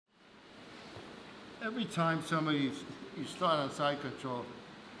every time you start on side control,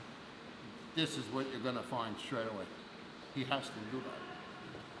 this is what you're gonna find straight away. He has to do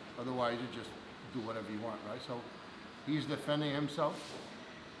that. Otherwise, you just do whatever you want, right? So he's defending himself,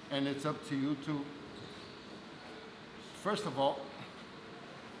 and it's up to you to, first of all,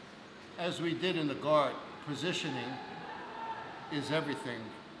 as we did in the guard, positioning is everything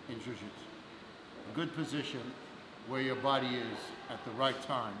in Jiu-Jitsu. A good position where your body is at the right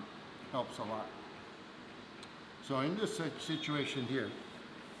time helps a lot. So in this situation here,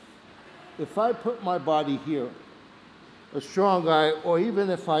 if I put my body here, a strong guy, or even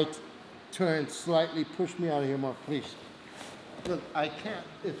if I turn slightly, push me out of here, Mark, please. Look, I can't,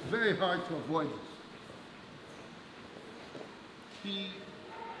 it's very hard to avoid this. He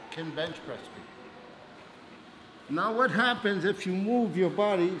can bench press me. Now what happens if you move your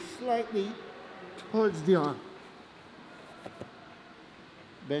body slightly towards the arm?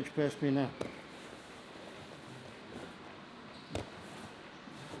 Bench press me now.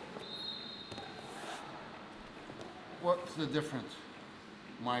 What's the difference?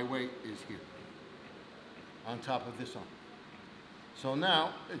 My weight is here, on top of this arm. So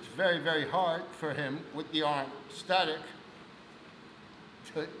now, it's very, very hard for him, with the arm static,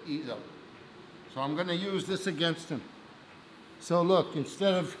 to ease up. So I'm gonna use this against him. So look,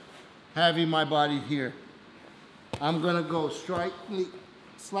 instead of having my body here, I'm gonna go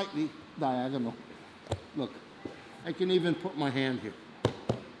slightly diagonal. Look, I can even put my hand here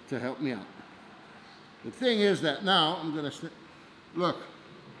to help me out. The thing is that now I'm gonna, look,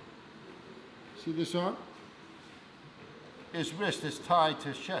 see this arm? His wrist is tied to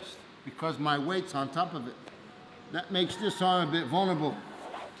his chest because my weight's on top of it. That makes this arm a bit vulnerable.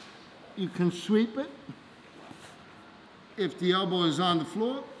 You can sweep it. If the elbow is on the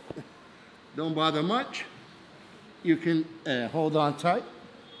floor, don't bother much. You can hold on tight,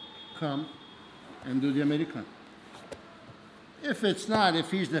 come and do the Americana. If it's not,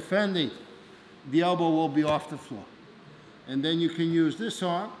 if he's defending, the elbow will be off the floor. And then you can use this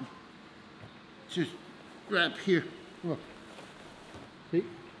arm, just grab here, look, see?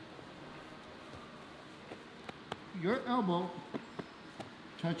 Your elbow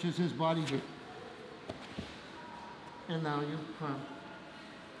touches his body here. And now you come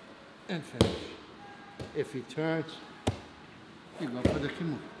and finish. If he turns, you go for the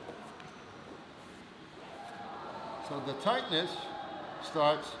Kimura. So the tightness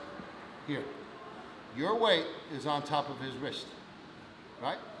starts here. Your weight is on top of his wrist,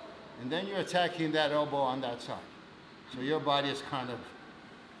 right? And then you're attacking that elbow on that side. So your body is kind of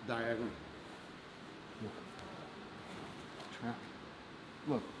diagonal. Look. Trap.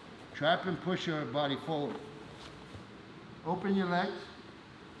 Look. Trap and push your body forward. Open your legs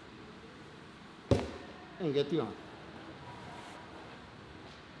and get the arm.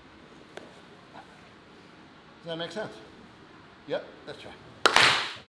 Does that make sense? Yep, let's try.